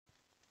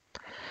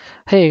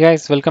Hey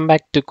guys, welcome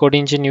back to Code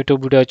Engine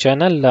YouTube video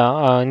channel.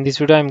 In this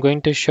video, I'm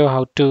going to show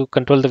how to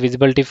control the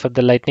visibility for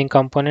the Lightning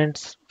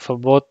components for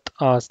both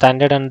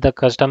standard and the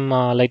custom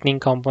Lightning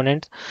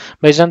components.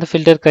 Based on the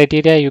filter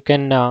criteria, you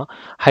can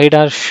hide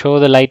or show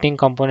the Lightning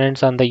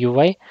components on the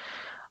UI.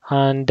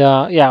 And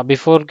yeah,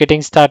 before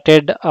getting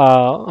started,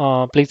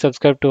 please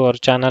subscribe to our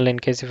channel in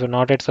case if you're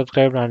not yet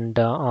subscribed,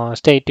 and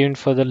stay tuned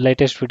for the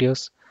latest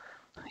videos.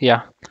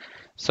 Yeah.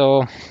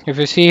 So if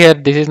you see here,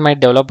 this is my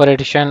developer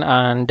edition,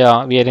 and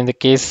we are in the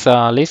case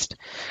list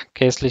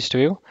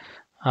view.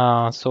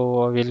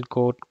 So I will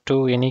go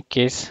to any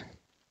case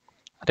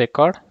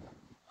record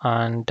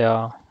and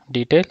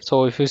detail.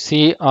 So if you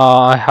see,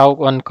 I have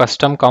one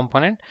custom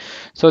component.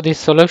 So this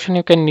solution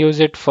you can use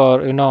it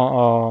for,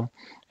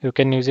 you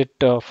can use it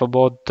for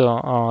both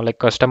like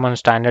custom and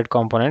standard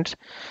components.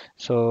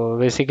 So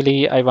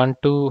basically, I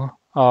want to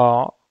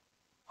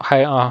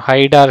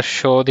hide or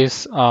show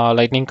this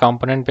lightning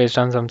component based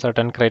on some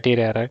certain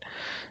criteria, right?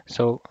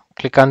 So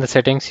click on the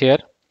settings here,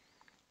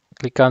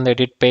 click on the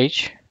edit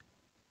page.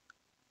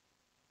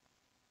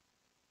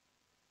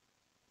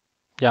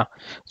 Yeah,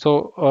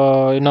 so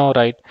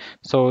right.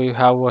 So you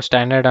have a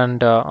standard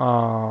and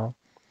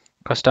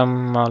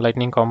custom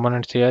lightning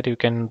components here. You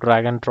can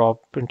drag and drop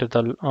into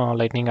the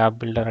lightning app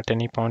builder at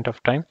any point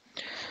of time.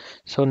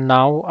 So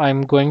now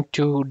I'm going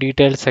to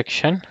detail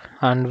section,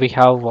 and we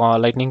have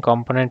lightning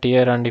component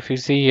here. And if you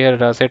see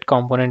here, set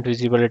component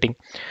visibility.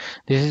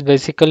 This is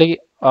basically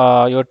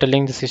you're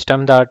telling the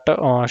system that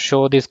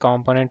show this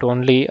component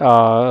only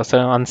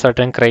on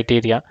certain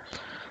criteria.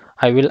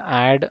 I will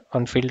add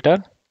one filter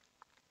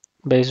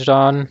based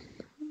on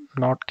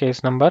not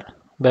case number,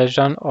 based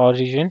on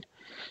origin.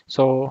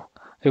 So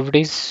if it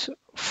is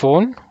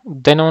phone,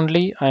 then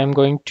only I am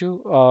going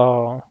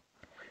to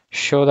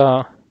show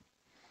the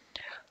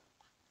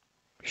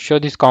show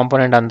this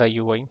component on the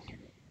UI.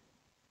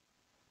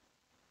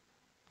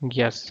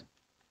 Yes.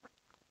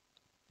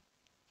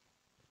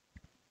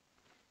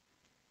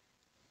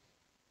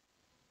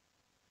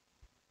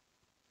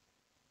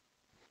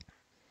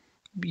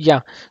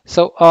 Yeah,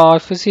 so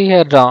if you see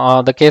here,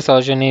 the case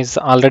origin is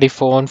already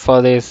found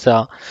for this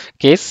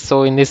case.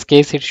 So in this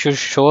case, it should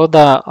show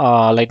the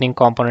lightning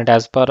component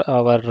as per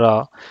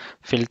our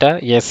filter.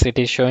 Yes, it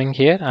is showing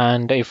here.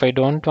 And if I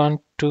don't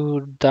want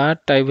to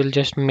that, I will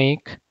just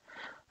make,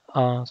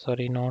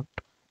 sorry, not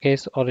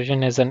case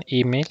origin as an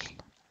email.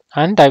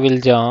 And I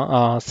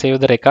will save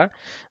the record.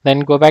 Then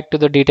go back to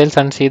the details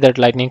and see that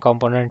lightning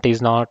component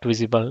is not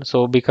visible.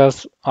 So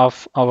because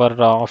of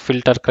our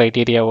filter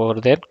criteria over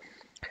there.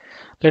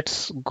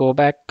 Let's go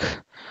back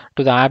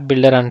to the app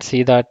builder and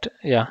see that,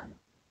 yeah,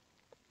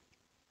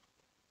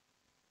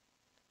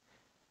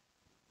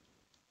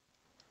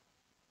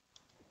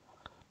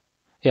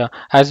 yeah,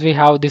 as we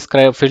have this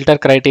filter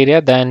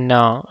criteria, then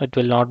it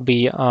will not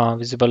be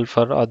visible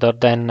for other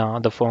than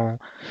the phone.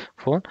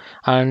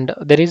 And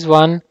there is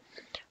one,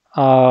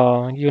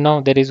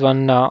 there is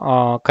one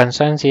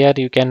constraints here.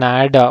 You can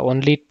add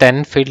only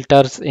 10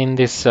 filters in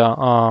this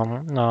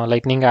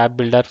lightning app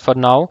builder for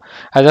now.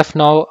 As of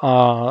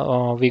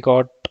now, we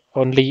got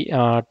only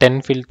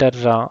 10 filter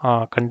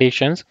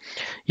conditions.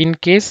 In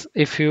case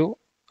if you,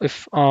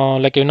 if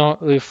like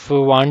if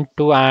you want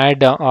to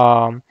add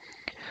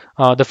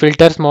the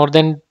filters more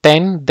than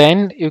 10,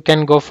 then you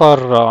can go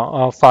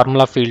for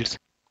formula fields.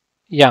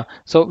 Yeah,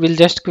 so we'll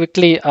just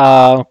quickly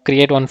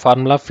create one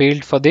formula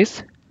field for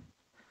this.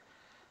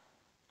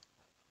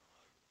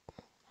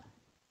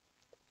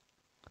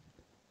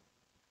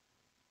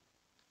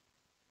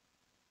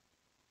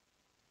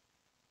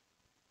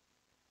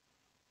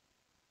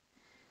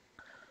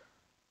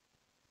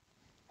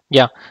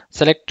 Yeah,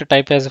 select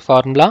type as a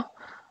formula,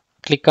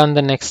 click on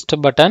the next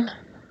button.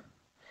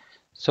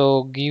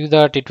 So give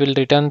that it will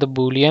return the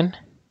boolean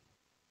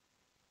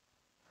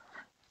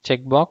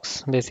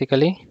checkbox.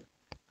 Basically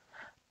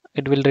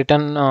it will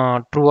return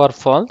true or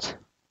false.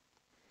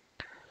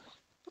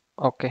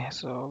 Okay,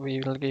 so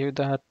we will give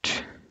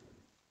that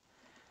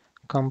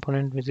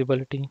component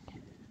visibility.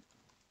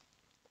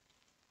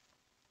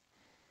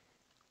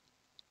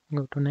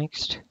 Go to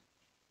next.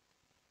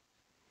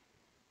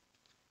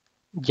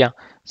 Yeah,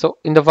 so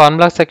in the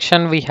formula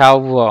section we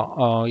have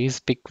is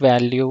pick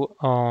value.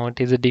 It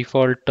is a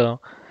default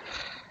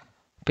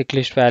pick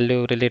list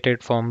value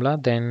related formula.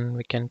 Then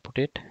we can put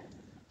it.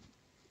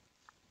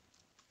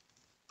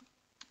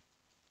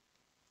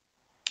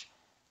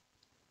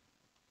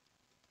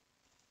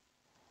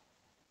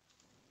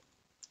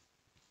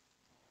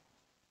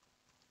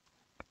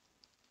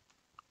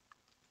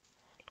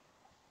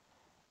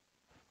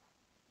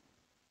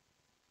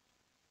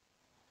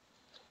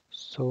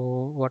 So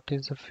what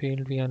is the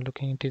field we are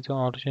looking? It is the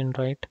origin,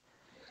 right?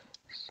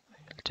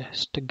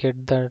 Just to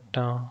get that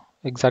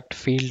exact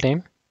field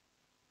name.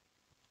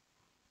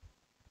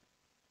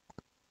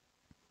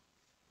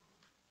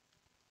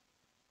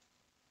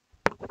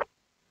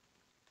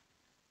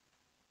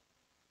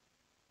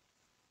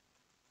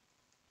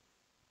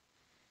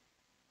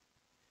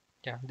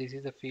 Yeah, this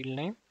is the field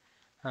name,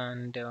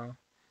 and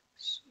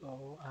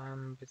so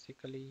I'm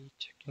basically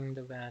checking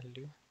the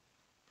value.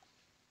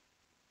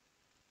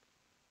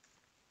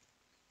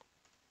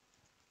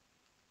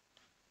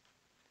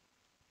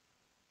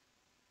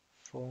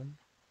 phone.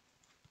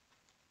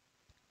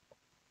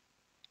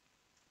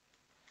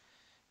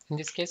 In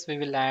this case, we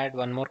will add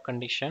one more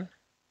condition.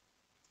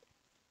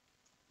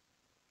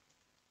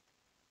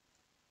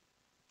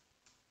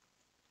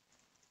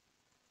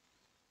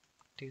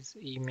 It is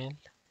email.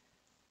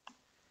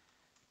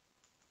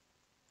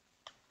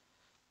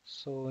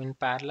 So in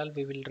parallel,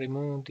 we will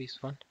remove this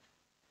one.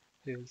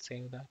 We will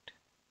save that.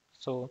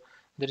 So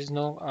there is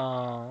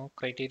no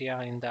criteria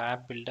in the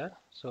app builder.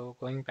 So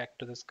going back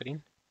to the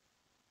screen.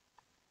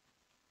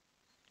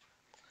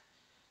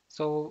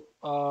 So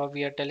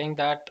we are telling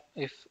that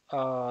if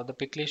the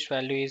pick list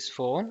value is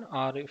phone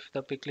or if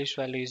the pick list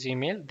value is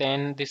email,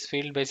 then this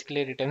field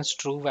basically returns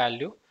true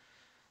value.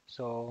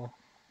 So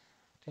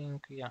I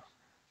think, yeah,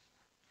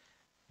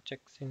 check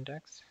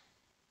syntax.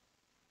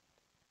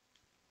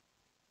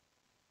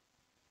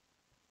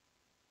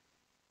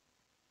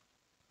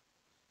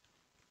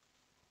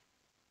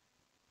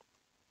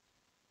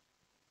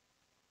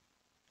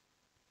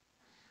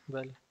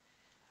 Well,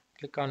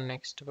 click on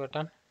next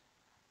button,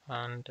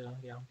 and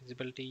yeah,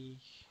 visibility,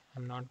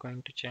 I'm not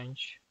going to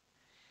change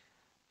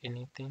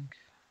anything.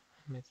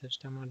 My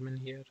system admin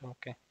here,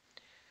 okay.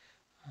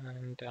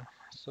 And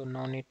so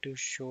no need to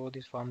show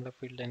this formula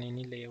field in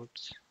any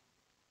layouts.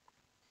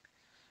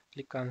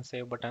 Click on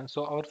save button.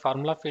 So our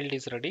formula field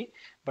is ready,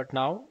 but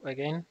now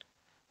again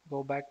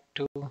go back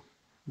to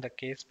the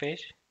case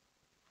page.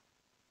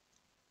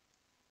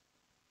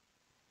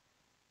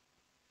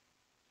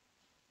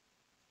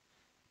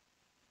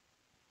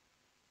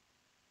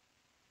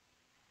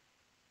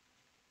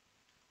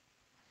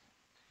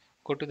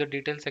 Go to the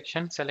detail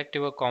section, select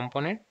your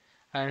component,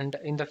 and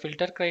in the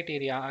filter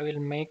criteria I will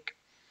make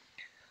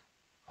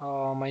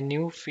my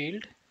new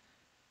field.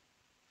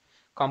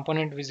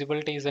 Component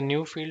visibility is a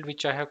new field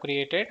which I have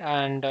created,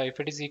 and if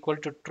it is equal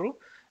to true,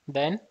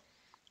 then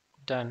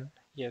done.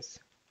 Yes.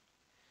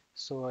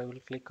 So I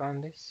will click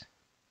on this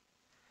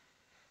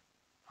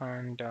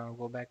and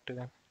go back to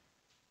them.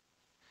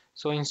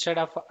 So instead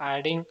of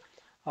adding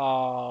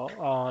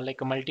like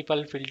a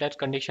multiple filter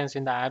conditions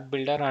in the app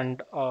builder,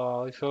 and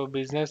if your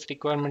business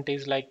requirement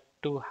is like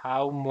to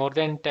have more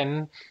than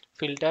 10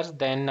 filters,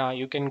 then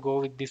you can go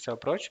with this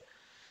approach.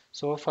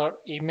 So for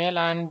email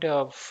and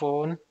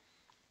phone,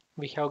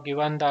 we have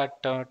given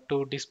that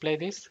to display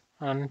this,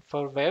 and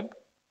for web,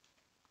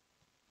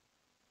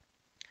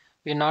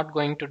 we're not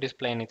going to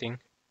display anything.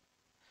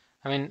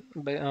 I mean,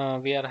 we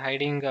are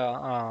hiding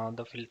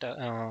the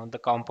filter, the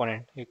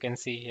component you can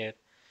see here.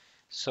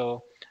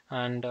 So,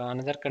 and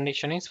another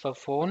condition is for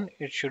phone,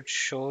 it should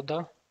show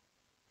the,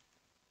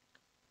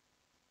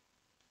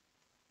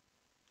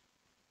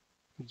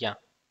 yeah,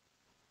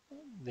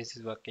 this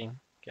is working.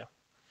 Yeah,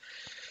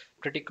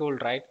 pretty cool,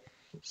 right?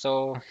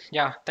 So,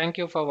 yeah, thank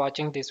you for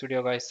watching this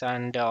video, guys,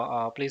 and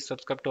please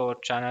subscribe to our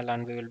channel,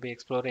 and we will be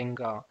exploring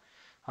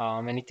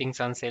many things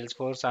on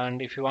Salesforce.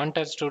 And if you want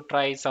us to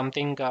try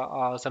something,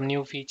 some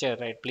new feature,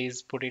 right,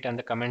 please put it in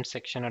the comment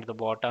section at the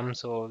bottom.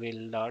 So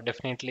we'll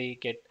definitely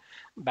get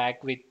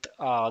back with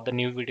the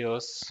new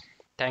videos.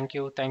 Thank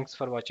you. Thanks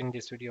for watching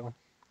this video.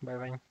 Bye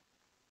bye.